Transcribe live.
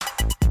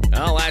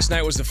Well, last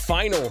night was the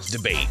final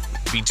debate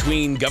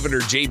between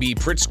Governor J.B.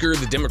 Pritzker,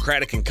 the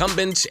Democratic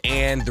incumbent,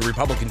 and the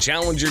Republican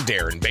challenger,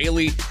 Darren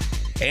Bailey.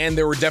 And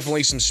there were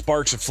definitely some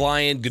sparks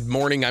flying. Good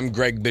morning. I'm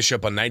Greg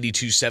Bishop on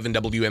 92.7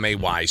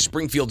 WMAY,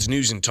 Springfield's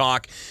News and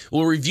Talk.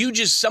 We'll review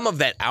just some of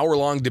that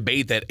hour-long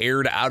debate that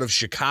aired out of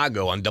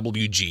Chicago on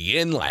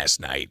WGN last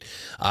night.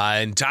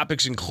 And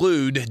topics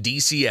include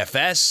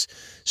DCFS,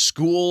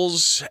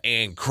 schools,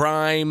 and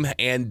crime,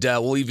 and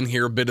we'll even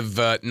hear a bit of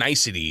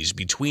niceties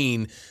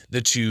between the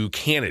two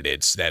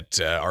candidates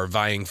that are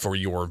vying for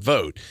your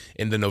vote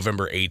in the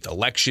November 8th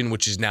election,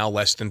 which is now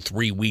less than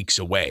 3 weeks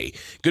away.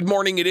 Good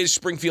morning. It is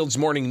Springfield's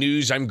Morning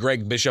News. I'm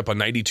Greg Bishop on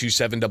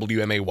 92.7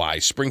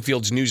 WMAY,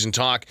 Springfield's News and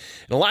Talk,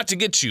 and a lot to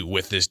get to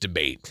with this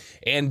debate.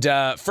 And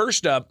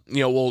first up,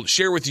 we'll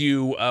share with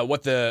you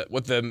what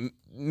the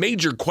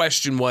major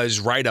question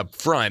was right up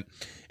front,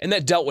 and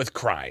that dealt with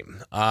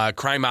crime.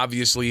 Crime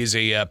obviously is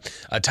a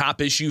top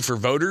issue for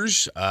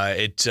voters.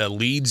 It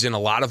leads in a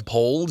lot of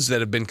polls that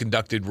have been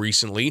conducted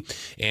recently,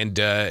 and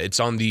it's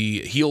on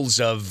the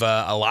heels of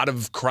a lot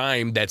of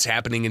crime that's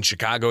happening in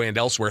Chicago and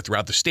elsewhere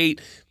throughout the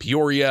state,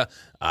 Peoria,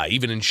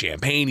 even in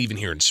Champaign, even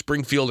here in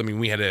Springfield. I mean,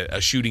 we had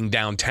a shooting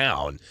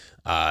downtown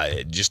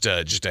just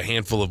a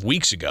handful of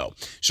weeks ago.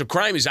 So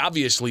crime is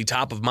obviously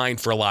top of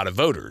mind for a lot of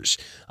voters.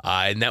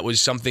 And that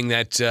was something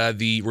that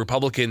the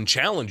Republican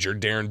challenger,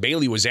 Darren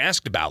Bailey, was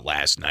asked about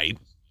last night.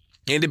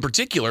 And in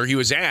particular, he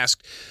was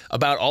asked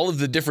about all of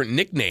the different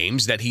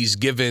nicknames that he's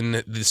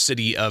given the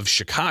city of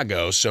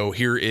Chicago. So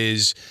here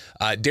is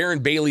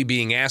Darren Bailey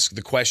being asked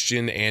the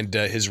question and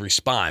his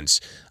response,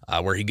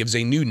 where he gives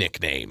a new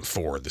nickname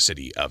for the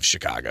city of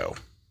Chicago.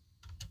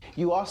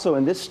 You also,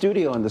 in this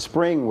studio in the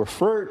spring,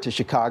 referred to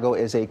Chicago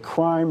as a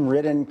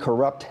crime-ridden,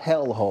 corrupt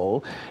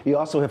hellhole. You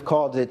also have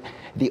called it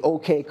the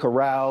OK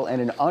Corral and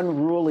an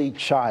unruly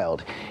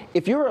child.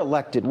 If you're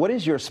elected, what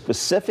is your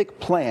specific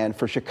plan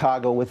for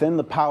Chicago within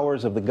the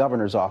powers of the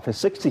governor's office?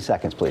 60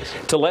 seconds, please.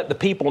 To let the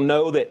people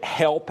know that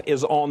help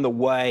is on the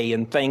way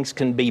and things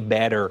can be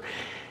better.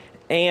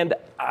 And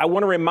I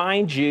want to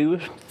remind you,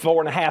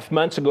 4.5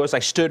 months ago, as I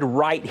stood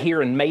right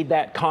here and made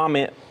that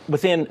comment,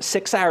 within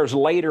 6 hours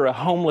later, a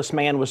homeless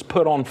man was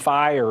put on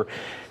fire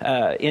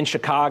in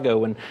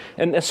Chicago.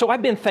 And so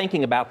I've been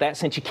thinking about that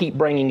since you keep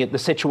bringing the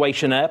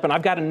situation up, and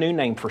I've got a new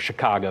name for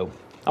Chicago.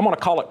 I'm going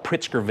to call it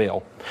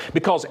Pritzkerville,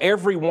 because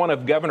every one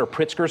of Governor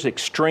Pritzker's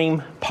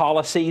extreme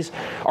policies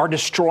are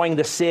destroying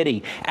the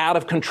city. Out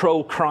of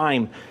control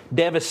crime,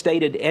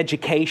 devastated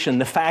education,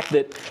 the fact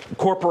that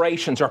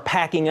corporations are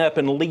packing up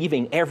and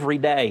leaving every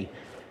day.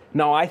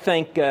 No, I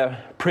think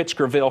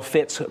Pritzkerville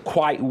fits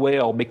quite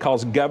well,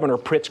 because Governor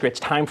Pritzker, it's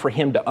time for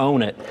him to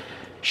own it.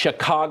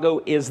 Chicago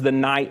is the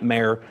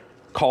nightmare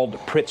called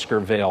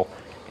Pritzkerville.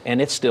 And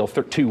it's still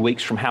 2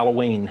 weeks from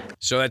Halloween.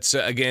 So that's,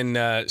 again,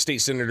 State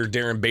Senator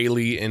Darren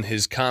Bailey in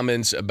his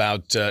comments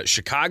about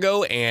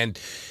Chicago, and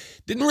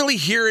didn't really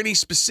hear any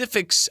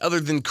specifics other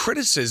than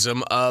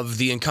criticism of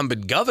the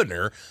incumbent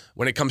governor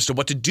when it comes to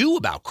what to do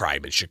about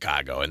crime in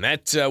Chicago. And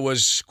that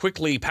was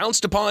quickly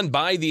pounced upon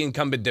by the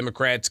incumbent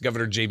Democrat,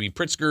 Governor J.B.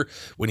 Pritzker,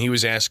 when he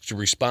was asked to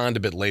respond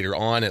a bit later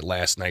on at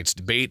last night's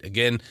debate.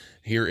 Again,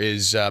 here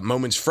is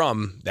moments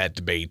from that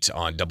debate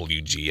on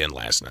WGN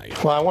last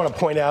night. Well, I want to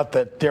point out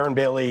that Darren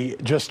Bailey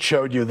just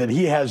showed you that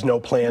he has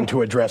no plan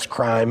to address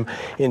crime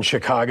in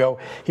Chicago.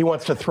 He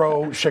wants to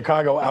throw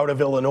Chicago out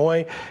of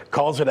Illinois,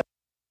 calls it a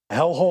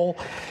hellhole.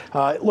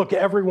 Look,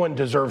 everyone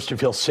deserves to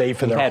feel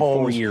safe in their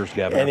homes 4 years,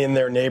 Governor, and in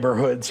their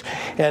neighborhoods.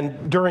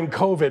 And during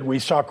COVID, we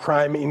saw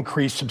crime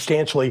increase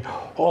substantially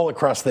all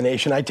across the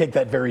nation. I take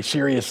that very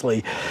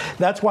seriously.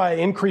 That's why I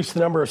increased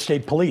the number of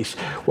state police,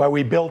 why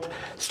we built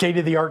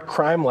state-of-the-art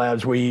crime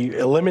labs. We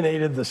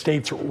eliminated the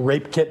state's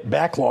rape kit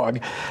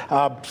backlog,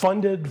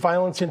 funded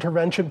violence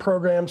intervention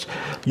programs,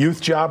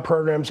 youth job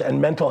programs, and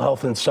mental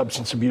health and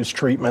substance abuse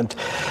treatment.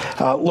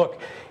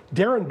 Look,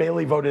 Darren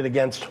Bailey voted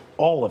against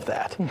all of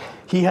that.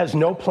 He has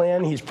no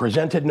plan. He's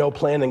presented no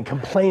plan, and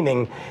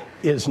complaining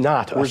is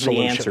not a Where's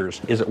solution. the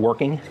answers? Is it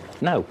working?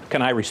 No.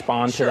 Can I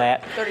respond to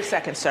that? 30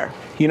 seconds, sir.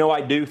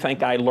 I do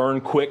think I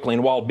learned quickly,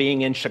 and while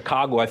being in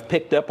Chicago, I've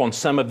picked up on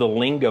some of the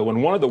lingo,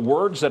 and one of the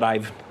words that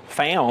I've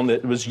found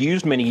that was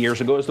used many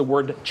years ago is the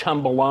word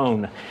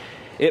chumbalone.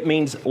 It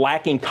means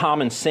lacking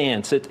common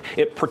sense.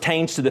 It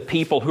pertains to the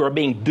people who are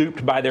being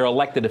duped by their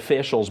elected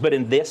officials. But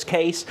in this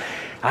case,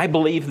 I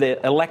believe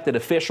that elected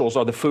officials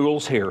are the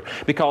fools here,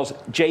 because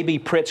J.B.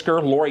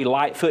 Pritzker, Lori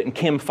Lightfoot, and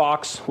Kim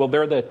Foxx, well,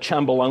 they're the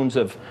chumbalones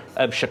of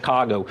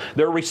Chicago.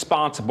 They're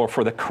responsible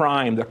for the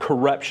crime, the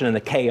corruption, and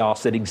the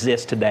chaos that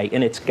exists today,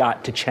 and it's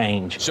got to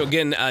change. So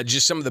again,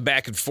 just some of the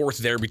back and forth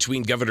there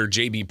between Governor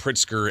J.B.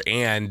 Pritzker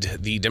and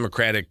the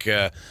Democratic,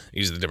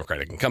 he's the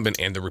Democratic incumbent,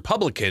 and the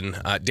Republican,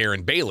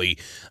 Darren Bailey.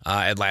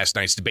 at last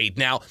night's debate.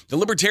 Now, the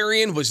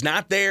Libertarian was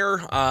not there.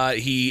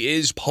 He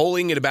is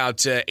polling at about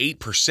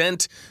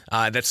 8%.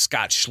 That's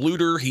Scott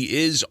Schluter.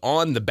 He is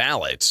on the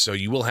ballot, so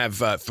you will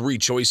have three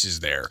choices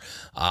there.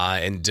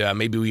 And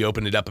maybe we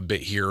open it up a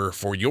bit here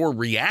for your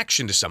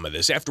reaction to some of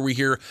this after we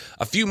hear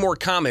a few more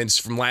comments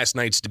from last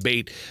night's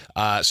debate.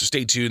 So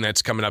stay tuned.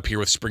 That's coming up here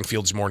with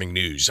Springfield's Morning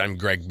News. I'm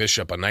Greg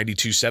Bishop on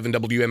 92.7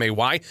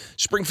 WMAY,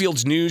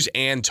 Springfield's News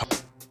and Talk.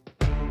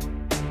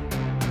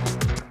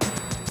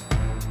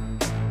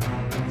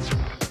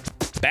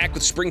 Back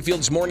with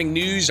Springfield's Morning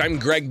News. I'm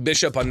Greg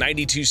Bishop on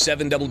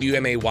 92.7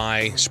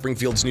 WMAY,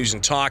 Springfield's News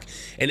and Talk.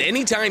 And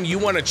anytime you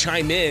want to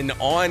chime in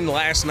on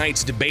last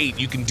night's debate,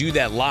 you can do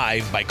that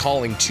live by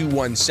calling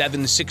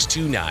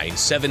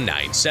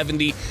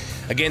 217-629-7970.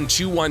 Again,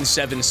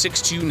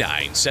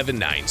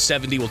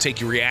 217-629-7970. We'll take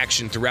your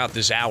reaction throughout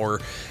this hour.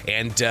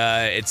 And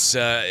it's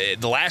the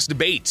last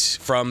debate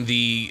from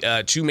the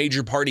two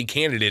major party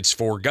candidates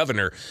for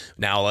governor,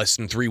 now less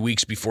than 3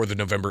 weeks before the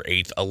November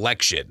 8th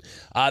election.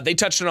 They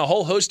touched on a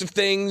whole host of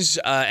things,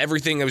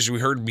 everything as we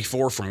heard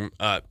before from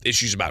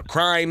issues about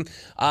crime,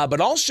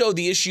 but also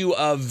the issue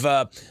of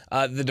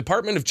the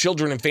Department of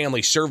Children and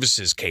Family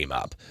Services came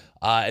up.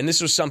 And this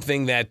was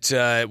something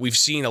that we've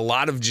seen a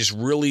lot of just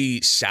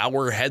really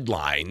sour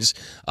headlines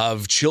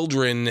of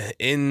children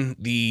in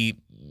the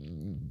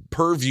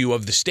purview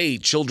of the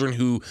state, children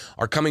who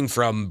are coming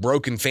from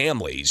broken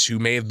families, who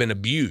may have been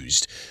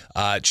abused,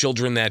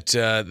 children that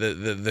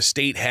the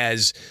state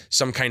has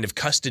some kind of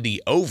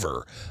custody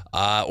over,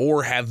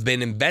 or have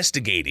been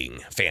investigating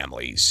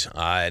families.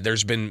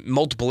 There's been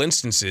multiple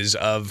instances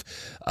of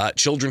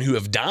children who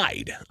have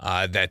died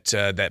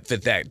that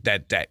fit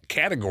that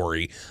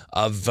category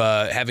of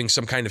having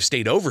some kind of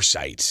state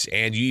oversight.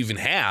 And you even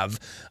have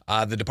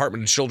the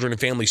Department of Children and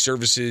Family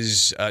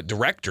Services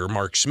director,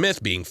 Mark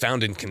Smith, being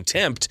found in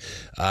contempt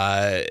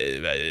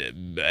a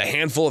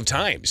handful of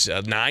times,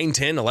 9,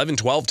 10, 11,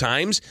 12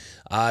 times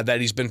that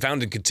he's been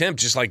found in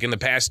contempt, just like in the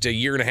past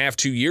year and a half,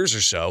 2 years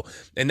or so.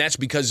 And that's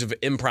because of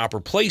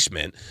improper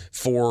placement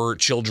for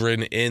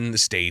children in the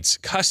state's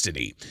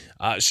custody.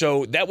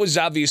 So that was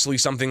obviously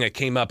something that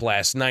came up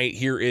last night.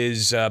 Here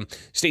is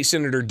State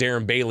Senator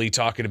Darren Bailey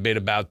talking a bit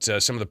about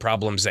some of the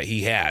problems that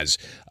he has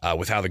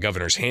with how the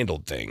governor's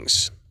handled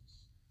things.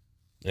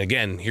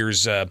 Again,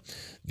 here's the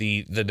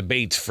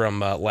debate from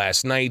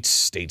last night.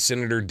 State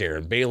Senator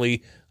Darren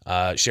Bailey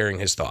sharing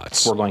his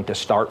thoughts. We're going to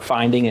start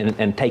finding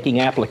and taking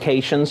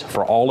applications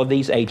for all of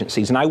these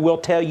agencies. And I will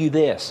tell you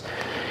this,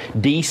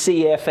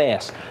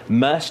 DCFS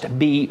must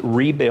be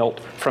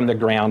rebuilt from the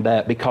ground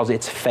up because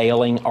it's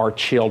failing our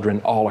children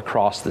all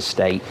across the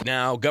state.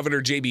 Now, Governor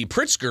J.B.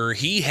 Pritzker,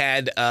 he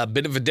had a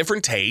bit of a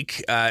different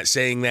take,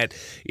 saying that,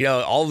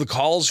 all the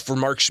calls for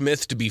Mark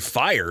Smith to be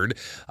fired,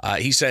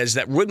 he says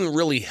that wouldn't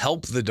really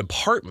help the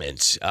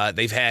department.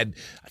 They've had,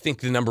 I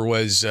think the number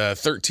was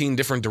 13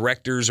 different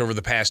directors over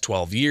the past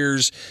 12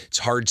 years. It's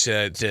hard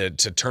to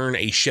turn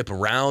a ship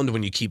around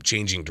when you keep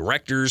changing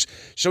directors.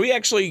 So he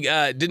actually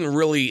didn't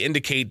really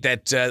indicate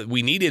that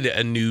we needed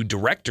a new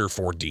director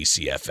for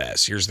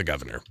DCFS. Here's the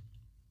governor.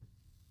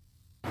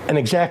 And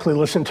exactly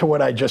listen to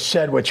what I just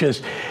said, which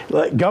is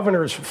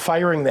governors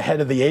firing the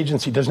head of the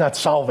agency does not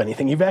solve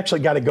anything. You've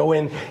actually got to go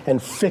in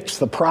and fix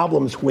the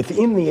problems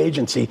within the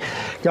agency.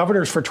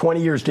 Governors for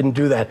 20 years didn't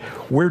do that.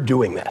 We're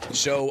doing that.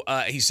 So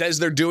he says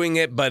they're doing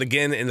it, but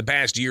again, in the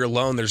past year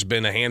alone, there's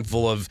been a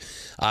handful of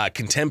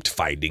contempt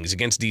findings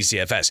against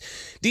DCFS.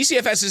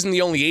 DCFS isn't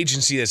the only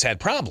agency that's had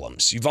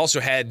problems. You've also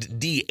had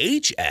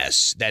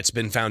DHS that's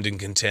been found in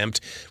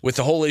contempt with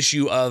the whole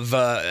issue of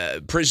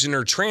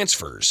prisoner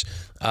transfers.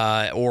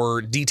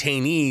 Or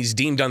detainees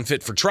deemed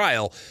unfit for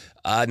trial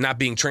not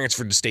being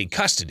transferred to state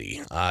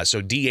custody.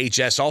 So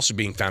DHS also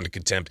being found in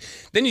contempt.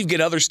 Then you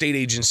get other state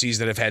agencies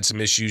that have had some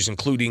issues,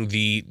 including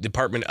the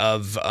Department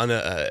of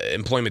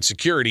Employment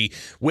Security,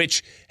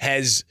 which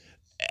has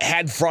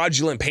had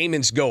fraudulent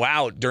payments go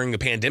out during the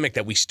pandemic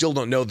that we still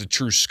don't know the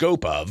true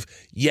scope of,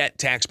 yet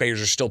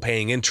taxpayers are still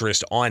paying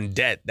interest on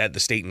debt that the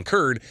state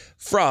incurred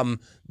from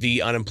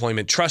the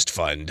unemployment trust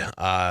fund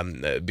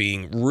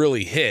being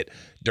really hit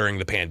during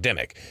the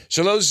pandemic.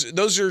 So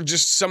those are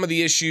just some of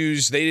the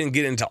issues. They didn't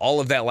get into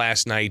all of that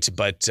last night,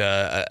 but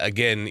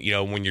again,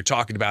 when you're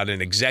talking about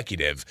an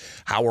executive,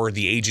 how are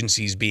the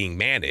agencies being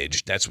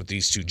managed? That's what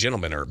these two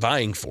gentlemen are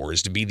vying for,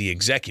 is to be the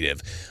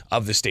executive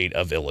of the state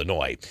of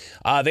Illinois.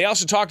 They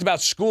also talked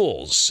about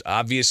schools.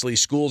 Obviously,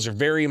 schools are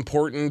very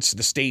important.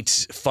 The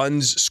state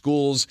funds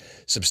schools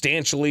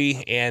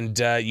substantially, and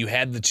you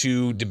had the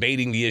two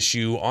debating the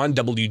issue on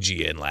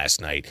WGN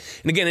last night.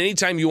 And again,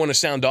 anytime you want to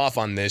sound off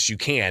on this, you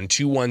can.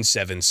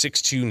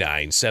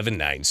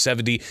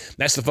 217-629-7970.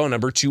 That's the phone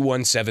number,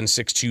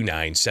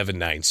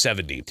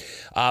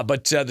 217-629-7970.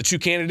 But the two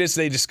candidates,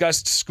 they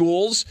discussed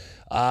schools.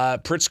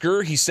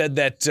 Pritzker, he said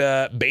that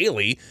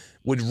Bailey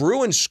would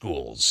ruin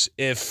schools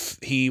if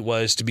he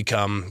was to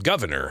become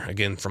governor,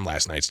 again, from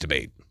last night's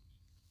debate.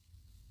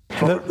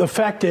 The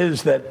fact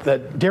is that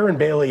Darren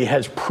Bailey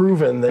has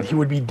proven that he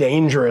would be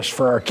dangerous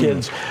for our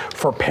kids,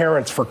 for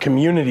parents, for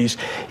communities,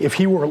 if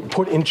he were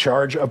put in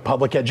charge of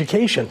public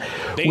education.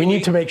 We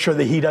need to make sure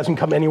that he doesn't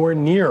come anywhere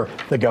near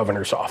the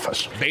governor's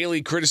office.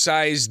 Bailey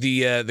criticized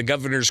the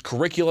governor's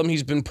curriculum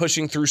he's been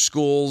pushing through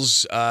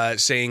schools,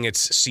 saying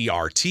it's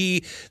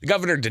CRT. The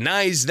governor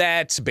denies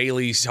that.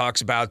 Bailey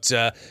talks about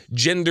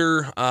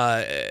gender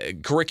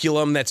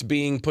curriculum that's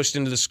being pushed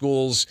into the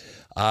schools.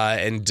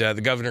 And the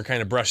governor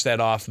kind of brushed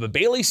that off. But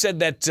Bailey said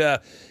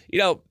that,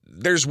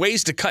 there's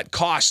ways to cut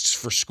costs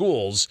for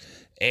schools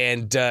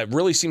and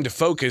really seem to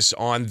focus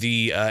on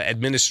the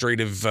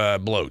administrative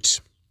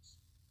bloat.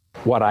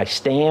 What I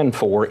stand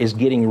for is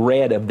getting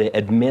rid of the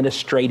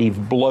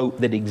administrative bloat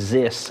that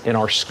exists in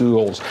our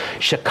schools.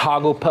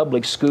 Chicago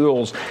Public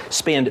Schools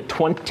spend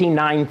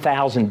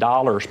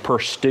 $29,000 per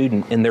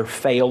student in their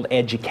failed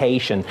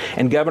education,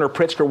 and Governor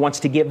Pritzker wants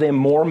to give them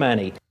more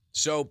money.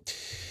 So,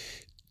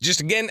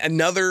 just again,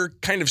 another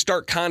kind of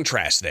stark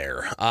contrast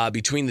there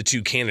between the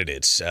two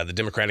candidates, the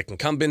Democratic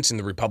incumbents and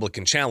the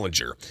Republican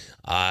challenger.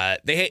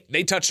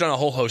 They touched on a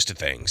whole host of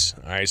things.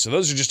 All right, so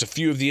those are just a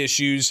few of the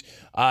issues.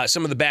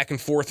 Some of the back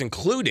and forth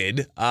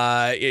included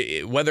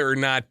whether or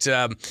not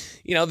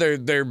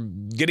they're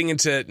getting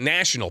into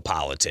national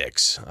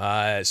politics.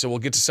 So we'll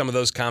get to some of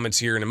those comments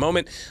here in a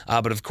moment.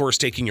 But of course,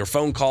 taking your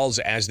phone calls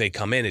as they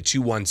come in at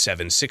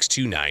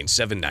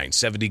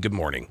 217-629-7970. Good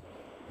morning.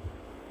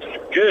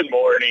 Good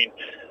morning.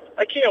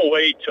 I can't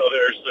wait till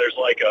there's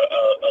like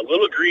a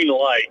little green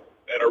light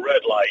and a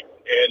red light,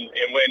 and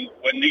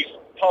when these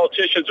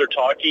politicians are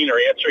talking or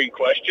answering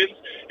questions,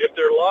 if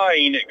they're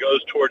lying, it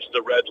goes towards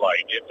the red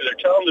light. If they're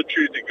telling the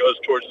truth, it goes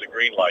towards the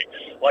green light.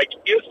 Like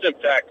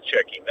instant fact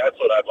checking. That's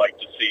what I'd like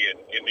to see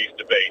in these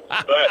debates.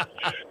 But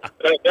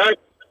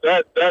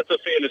that's a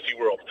fantasy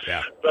world.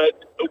 Yeah. But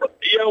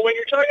when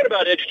you're talking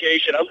about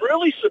education, I'm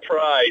really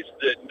surprised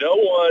that no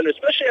one,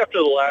 especially after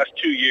the last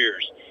 2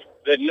 years,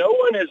 that no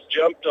one has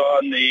jumped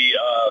on the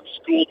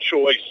school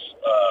choice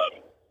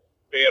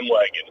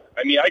bandwagon.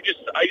 I mean, I just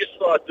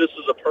thought this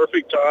is a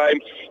perfect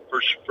time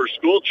for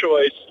school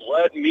choice.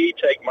 Let me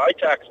take my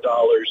tax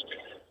dollars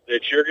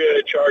that you're going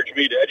to charge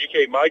me to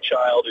educate my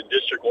child in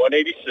District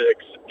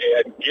 186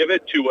 and give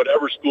it to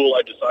whatever school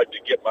I decide to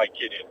get my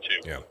kid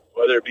into,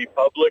 whether it be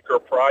public or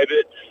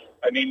private.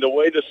 I mean, the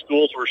way the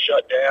schools were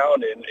shut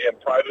down and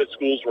private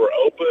schools were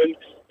open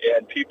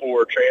and people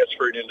were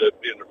transferred into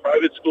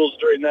private schools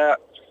during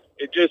that,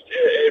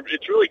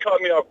 it's really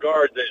caught me off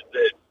guard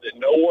that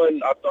no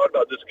one. I've thought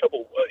about this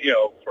for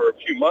a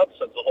few months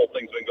since the whole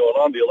thing's been going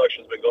on, the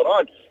election's been going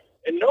on,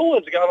 and no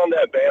one's got on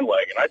that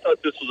bandwagon. I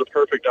thought this was a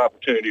perfect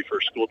opportunity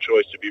for school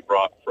choice to be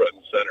brought front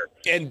and center.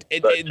 And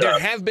there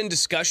have been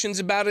discussions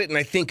about it, and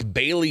I think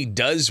Bailey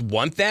does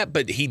want that,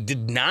 but he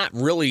did not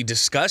really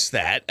discuss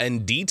that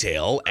in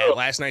detail at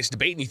last night's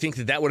debate, and you think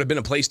that would have been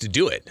a place to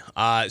do it.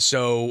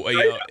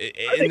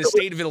 In the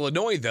state of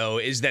Illinois, though,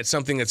 is that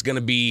something that's going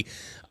to be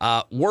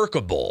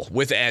workable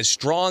with as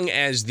strong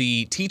as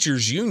the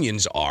teachers'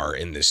 unions are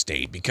in this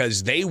state,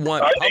 because they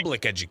want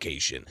public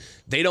education.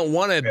 They don't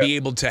want to be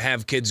able to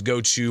have kids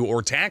go to,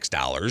 or tax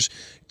dollars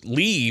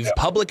leave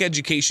public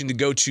education to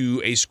go to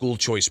a school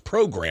choice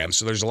program.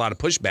 So there's a lot of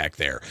pushback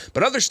there.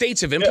 But other states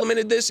have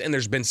implemented this, and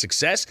there's been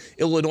success.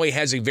 Illinois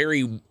has a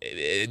very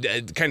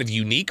kind of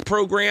unique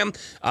program,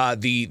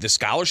 the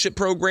scholarship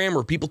program,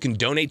 where people can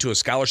donate to a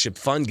scholarship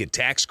fund, get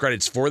tax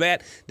credits for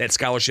that. That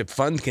scholarship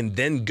fund can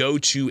then go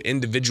to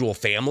individual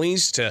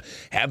families to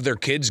have their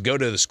kids go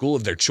to the school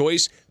of their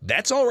choice.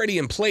 That's already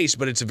in place,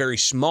 but it's a very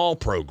small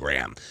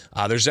program.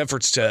 There's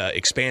efforts to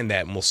expand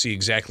that, and we'll see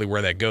exactly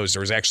where that goes.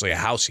 There was actually a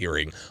House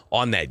hearing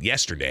on that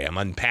yesterday. I'm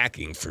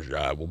unpacking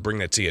we'll bring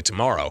that to you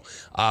tomorrow.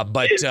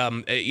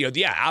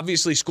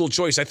 Obviously school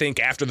choice, I think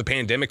after the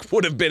pandemic,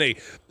 would have been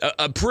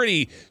a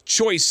pretty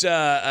choice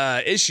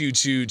issue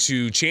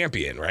to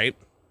champion, right?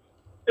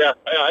 Yeah,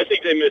 I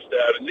think they missed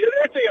out. And the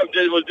other thing I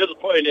was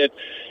disappointed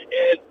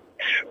in,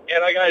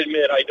 and I got to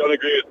admit, I don't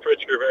agree with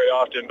Pritzker very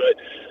often, but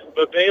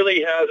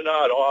Bailey has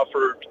not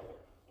offered.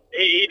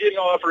 He didn't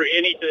offer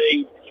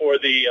anything for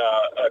the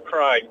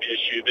crime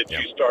issue that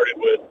you started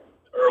with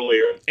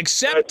earlier.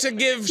 Except to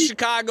give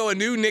Chicago a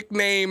new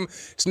nickname.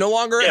 It's no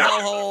longer a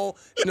hellhole.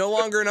 It's no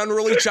longer an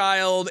unruly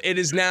child. It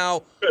is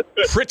now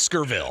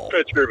Pritzkerville.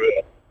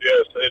 Pritzkerville.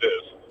 Yes, it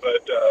is.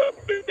 But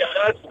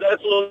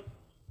that's a little.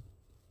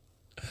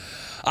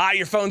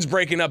 Your phone's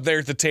breaking up there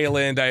at the tail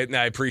end.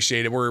 I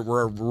appreciate it.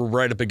 We're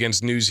right up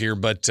against news here,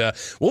 but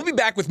we'll be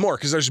back with more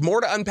because there's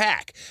more to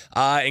unpack,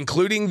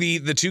 including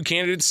the two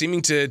candidates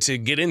seeming to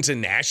get into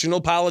national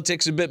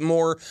politics a bit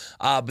more.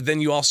 But then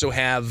you also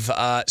have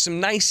some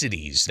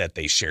niceties that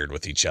they shared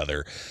with each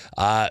other.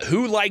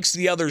 Who likes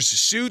the other's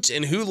suit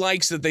and who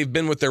likes that they've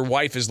been with their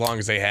wife as long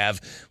as they have?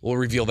 We'll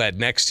reveal that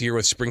next here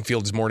with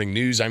Springfield's Morning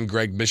News. I'm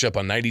Greg Bishop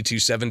on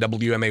 92.7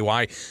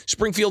 WMAY.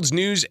 Springfield's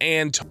News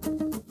and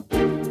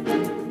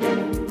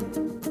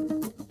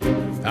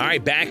All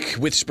right, back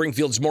with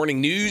Springfield's Morning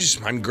News.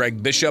 I'm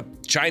Greg Bishop.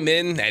 Chime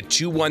in at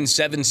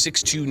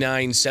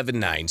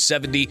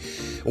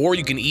 217-629-7970, or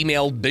you can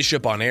email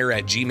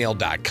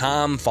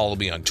bishoponair@gmail.com. Follow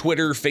me on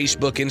Twitter,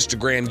 Facebook,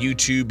 Instagram,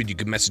 YouTube, and you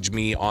can message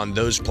me on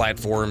those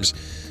platforms.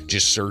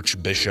 Just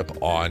search Bishop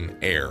on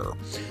Air.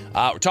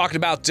 We're talking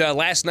about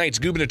last night's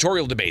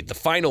gubernatorial debate, the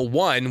final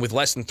one with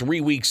less than 3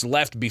 weeks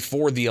left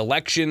before the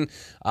election.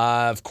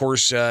 Of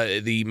course,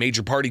 the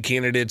major party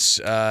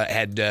candidates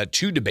had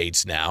two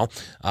debates now,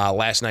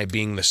 last night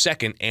being the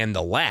second and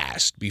the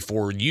last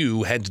before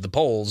you head to the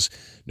polls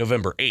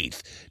November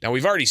 8th. Now,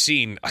 we've already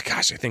seen, I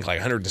think like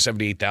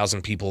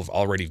 178,000 people have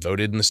already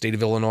voted in the state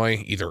of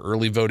Illinois, either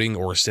early voting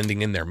or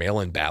sending in their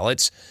mail-in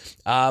ballots.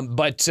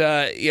 But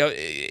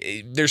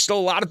there's still a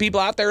lot of people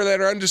out there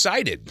that are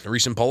undecided.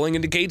 Recent polling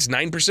indicates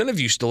 9% of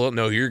you still don't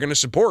know who you're going to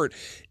support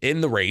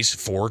in the race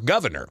for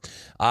governor.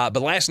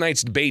 But last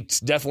night's debate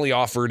definitely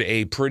offered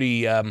a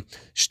pretty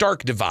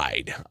stark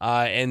divide.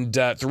 And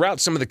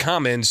throughout some of the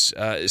comments,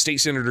 State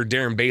Senator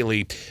Darren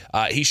Bailey,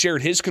 he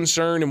shared his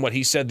concern and what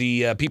he said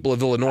the people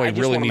of Illinois really need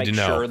to know. I just want to make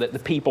sure that the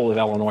people of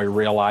Illinois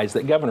realize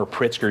that Governor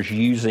Pritzker's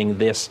using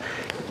this.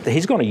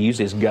 He's going to use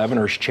his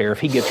governor's chair if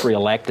he gets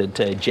reelected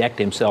to eject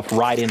himself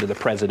right into the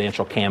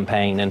presidential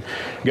campaign. And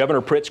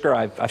Governor Pritzker,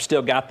 I've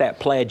still got that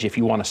pledge if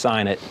you want to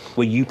sign it.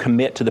 Will you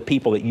commit to the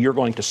people that you're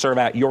going to serve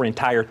out your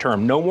entire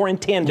term? No more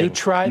intending. You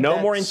tried no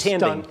that more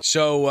intending. stunt.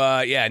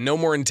 So, no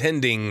more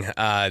intending,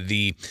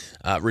 the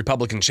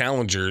Republican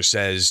challenger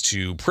says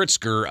to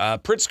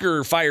Pritzker.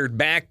 Pritzker fired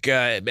back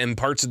in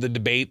parts of the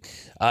debate,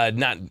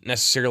 not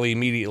necessarily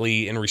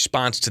immediately in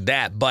response to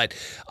that, but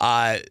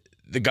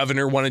the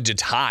governor wanted to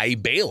tie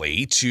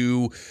Bailey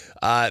to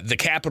the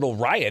Capitol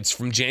riots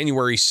from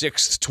January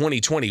 6th,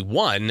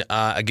 2021.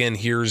 Again,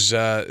 here's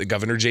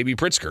Governor J.B.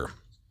 Pritzker.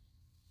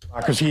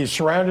 Because he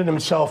surrounded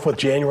himself with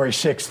January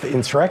 6th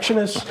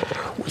insurrectionists,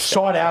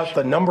 sought out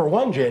the number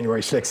one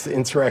January 6th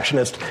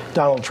insurrectionist,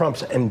 Donald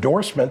Trump's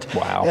endorsement.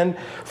 Wow. And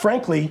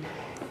frankly,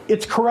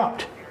 it's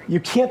corrupt. You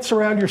can't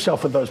surround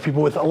yourself with those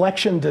people, with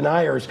election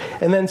deniers,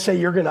 and then say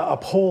you're going to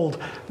uphold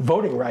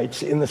voting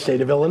rights in the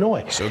state of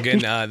Illinois. So again,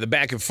 the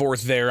back and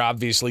forth there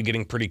obviously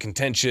getting pretty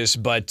contentious.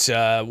 But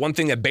one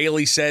thing that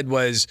Bailey said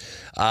was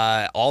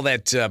all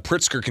that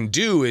Pritzker can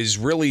do is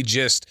really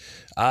just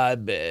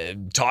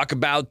talk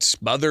about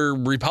other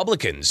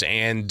Republicans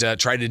and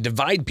try to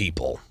divide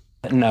people.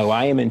 No,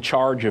 I am in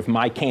charge of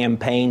my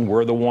campaign.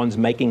 We're the ones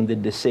making the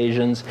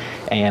decisions,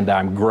 and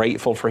I'm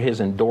grateful for his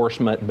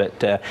endorsement.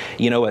 But,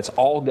 it's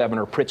all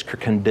Governor Pritzker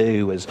can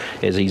do is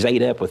he's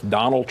ate up with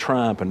Donald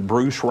Trump and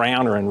Bruce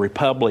Rauner and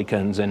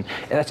Republicans. And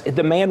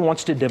the man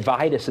wants to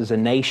divide us as a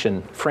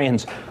nation.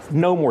 Friends,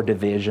 no more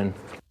division.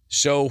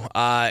 So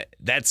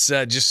that's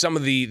just some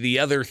of the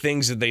other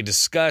things that they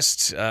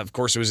discussed. Of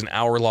course, it was an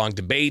hour-long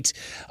debate.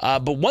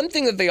 But one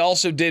thing that they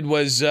also did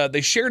was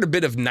they shared a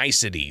bit of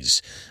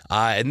niceties.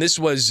 And this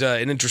was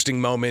an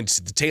interesting moment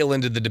at the tail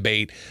end of the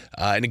debate.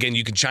 And again,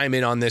 you can chime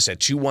in on this at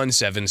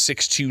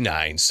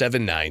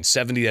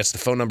 217-629-7970. That's the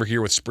phone number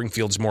here with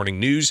Springfield's Morning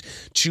News,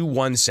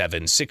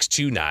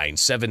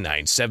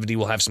 217-629-7970.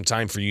 We'll have some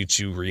time for you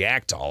to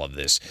react to all of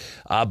this.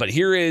 But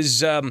here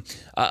is a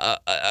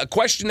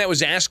question that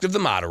was asked of the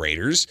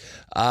moderators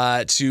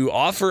to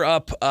offer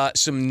up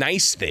some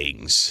nice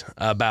things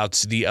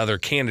about the other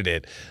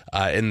candidate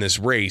in this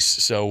race.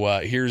 So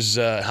here's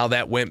how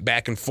that went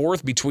back and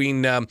forth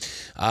between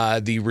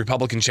the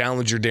Republican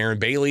challenger, Darren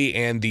Bailey,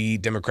 and the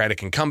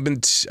Democratic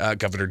incumbent,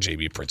 Governor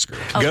J.B. Pritzker.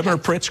 Okay. Governor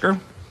Pritzker,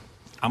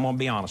 I'm going to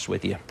be honest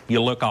with you.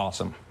 You look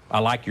awesome. I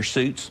like your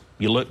suits.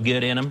 You look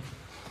good in them.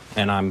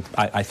 And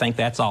I think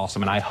that's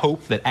awesome. And I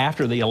hope that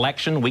after the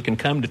election, we can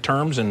come to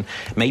terms and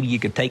maybe you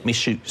could take me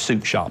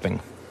suit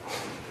shopping.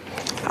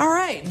 All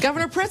right,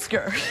 Governor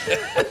Pritzker,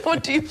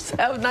 what do you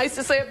have nice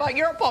to say about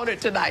your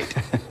opponent tonight?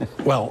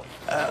 Well,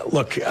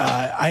 look,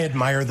 I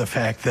admire the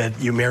fact that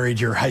you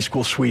married your high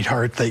school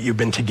sweetheart, that you've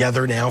been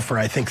together now for,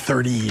 I think,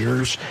 30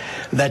 years.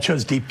 That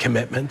shows deep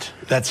commitment.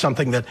 That's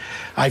something that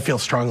I feel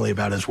strongly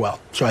about as well.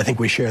 So I think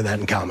we share that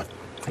in common.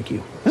 Thank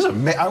you.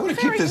 I want to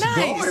keep this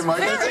going.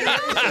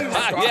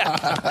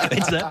 Yeah.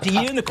 It's up to you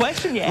and the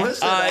question you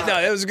asked. No,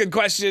 it was a good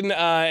question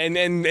and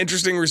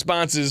interesting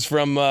responses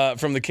from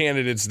the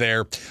candidates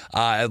there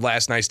at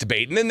last night's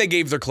debate. And then they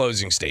gave their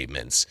closing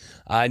statements.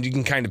 And you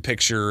can kind of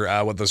picture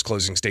what those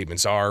closing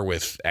statements are,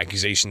 with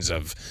accusations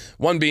of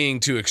one being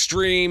too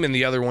extreme and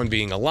the other one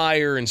being a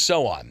liar and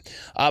so on.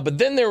 But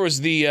then there was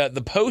the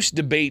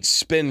post-debate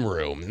spin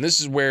room. And this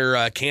is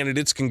where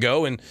candidates can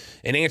go and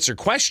answer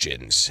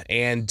questions.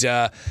 And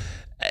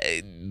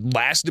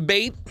last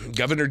debate,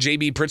 Governor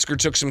J.B. Pritzker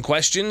took some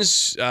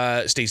questions.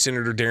 State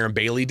Senator Darren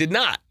Bailey did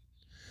not.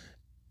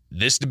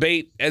 This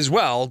debate as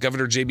well,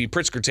 Governor J.B.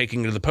 Pritzker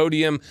taking to the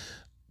podium,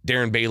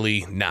 Darren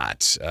Bailey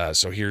not.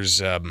 So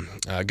here's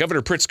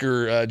Governor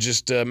Pritzker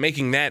just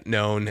making that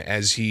known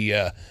as he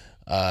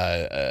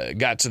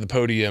got to the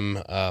podium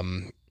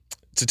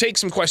to take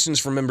some questions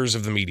from members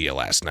of the media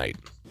last night.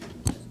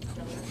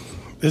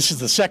 This is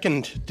the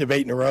second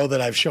debate in a row that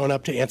I've shown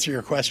up to answer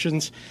your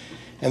questions.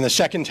 And the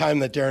second time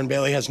that Darren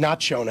Bailey has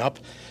not shown up,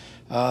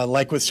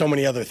 like with so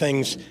many other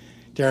things,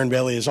 Darren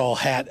Bailey is all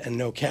hat and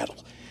no cattle.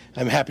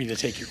 I'm happy to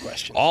take your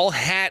question. All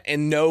hat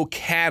and no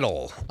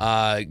cattle,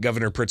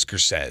 Governor Pritzker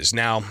says.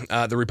 Now,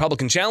 the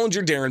Republican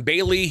challenger, Darren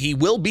Bailey, he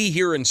will be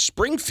here in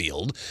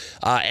Springfield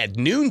at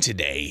noon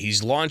today.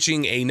 He's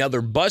launching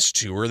another bus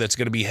tour that's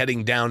going to be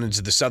heading down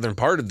into the southern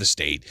part of the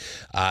state.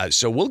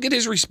 So we'll get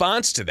his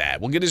response to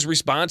that. We'll get his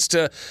response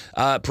to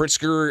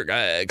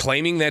Pritzker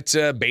claiming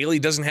that Bailey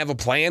doesn't have a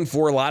plan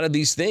for a lot of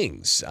these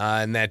things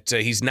and that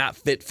he's not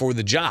fit for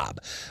the job.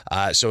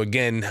 So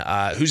again,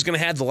 who's going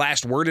to have the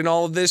last word in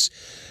all of this?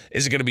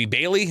 Is it going to be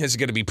Bailey? Is it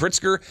going to be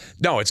Pritzker?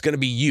 No, it's going to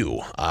be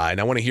you. And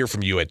I want to hear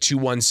from you at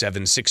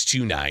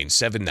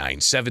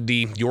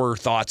 217-629-7970. Your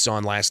thoughts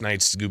on last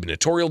night's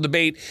gubernatorial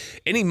debate.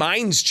 Any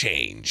minds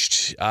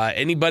changed?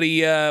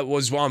 Anybody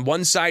was on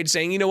one side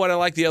saying, you know what, I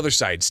like the other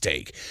side's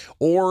take?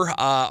 Or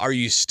are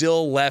you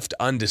still left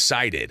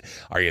undecided?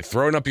 Are you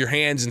throwing up your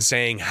hands and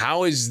saying,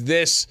 how is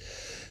this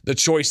the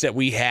choice that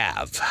we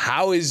have?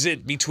 How is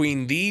it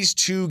between these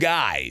two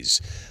guys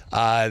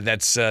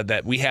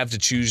that we have to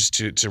choose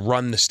to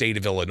run the state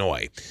of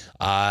Illinois?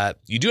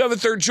 You do have a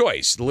third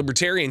choice, the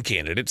Libertarian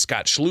candidate,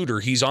 Scott Schluter.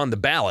 He's on the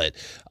ballot,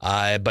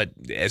 but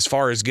as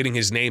far as getting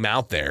his name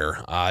out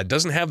there,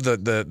 doesn't have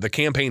the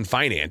campaign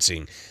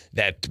financing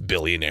that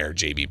billionaire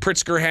J.B.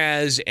 Pritzker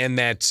has and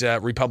that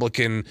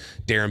Republican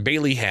Darren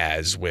Bailey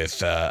has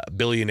with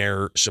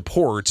billionaire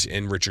support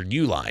in Richard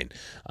Uihlein.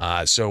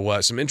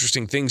 So some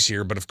interesting things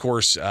here, but of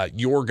course,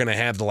 you're going to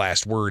have the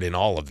last word in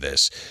all of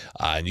this.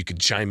 And you can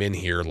chime in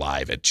here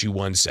live at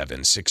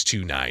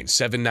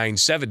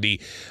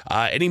 217-629-7970.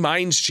 Any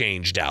minds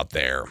changed out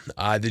there?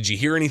 Did you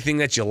hear anything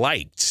that you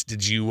liked?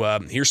 Did you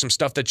hear some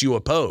stuff that you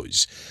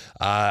oppose?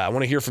 I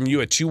want to hear from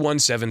you at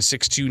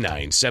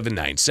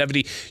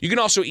 217-629-7970. You can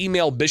also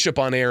email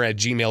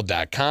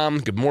bishoponair@gmail.com.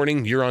 Good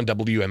morning. You're on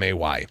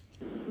WMAY.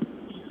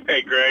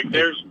 Hey, Greg.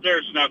 There's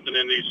nothing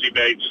in these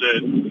debates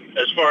that,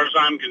 as far as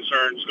I'm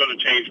concerned, is going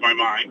to change my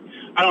mind.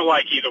 I don't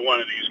like either one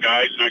of these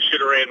guys, and I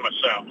should have ran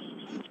myself,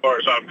 as far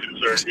as I'm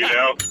concerned, you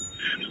know.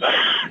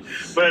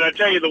 But I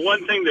tell you, the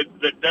one thing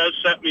that does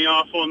set me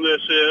off on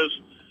this is,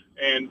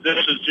 and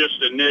this is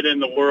just a nit in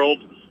the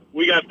world,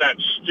 we got that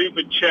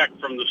stupid check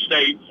from the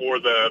state for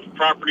the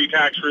property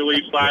tax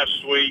relief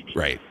last week.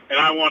 Right. And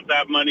I want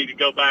that money to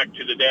go back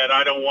to the debt.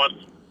 I don't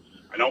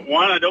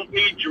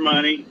need your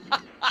money.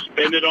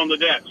 Spend it on the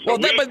debt. So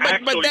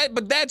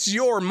but that's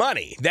your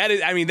money.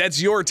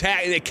 That's your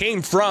tax. It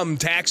came from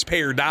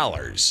taxpayer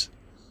dollars.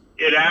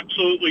 It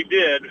absolutely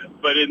did.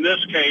 But in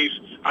this case,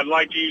 I'd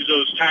like to use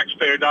those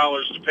taxpayer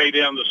dollars to pay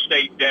down the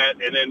state debt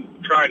and then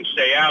try and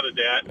stay out of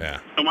debt. Yeah.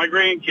 So my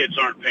grandkids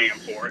aren't paying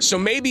for it. So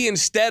maybe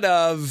instead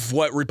of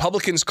what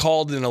Republicans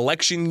called an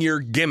election year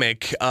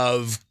gimmick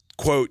of,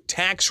 quote,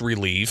 tax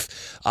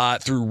relief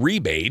through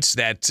rebates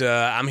that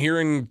I'm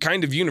hearing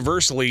kind of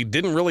universally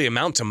didn't really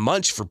amount to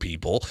much for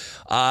people.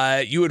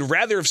 You would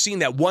rather have seen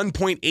that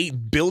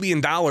 $1.8 billion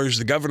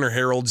the governor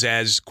heralds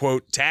as,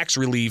 quote, tax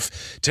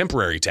relief,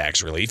 temporary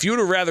tax relief. You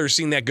would have rather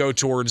seen that go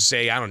towards,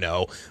 say, I don't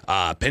know,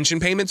 pension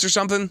payments or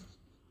something?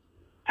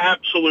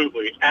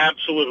 Absolutely.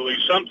 Absolutely.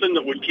 Something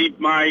that would keep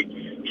my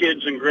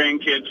kids and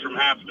grandkids from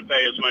having to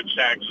pay as much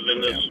taxes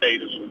in this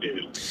state as we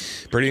do.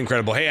 Pretty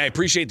incredible. Hey, I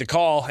appreciate the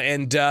call,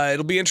 and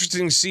it'll be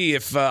interesting to see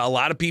if a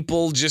lot of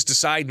people just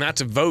decide not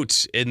to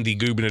vote in the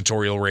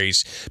gubernatorial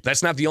race. But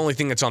that's not the only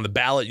thing that's on the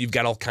ballot. You've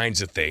got all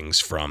kinds of things,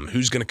 from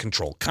who's going to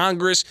control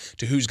Congress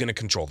to who's going to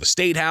control the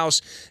state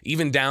house,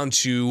 even down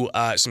to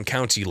some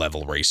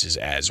county-level races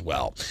as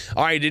well.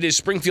 All right, it is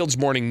Springfield's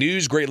Morning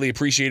News. Greatly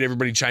appreciate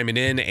everybody chiming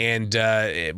in, and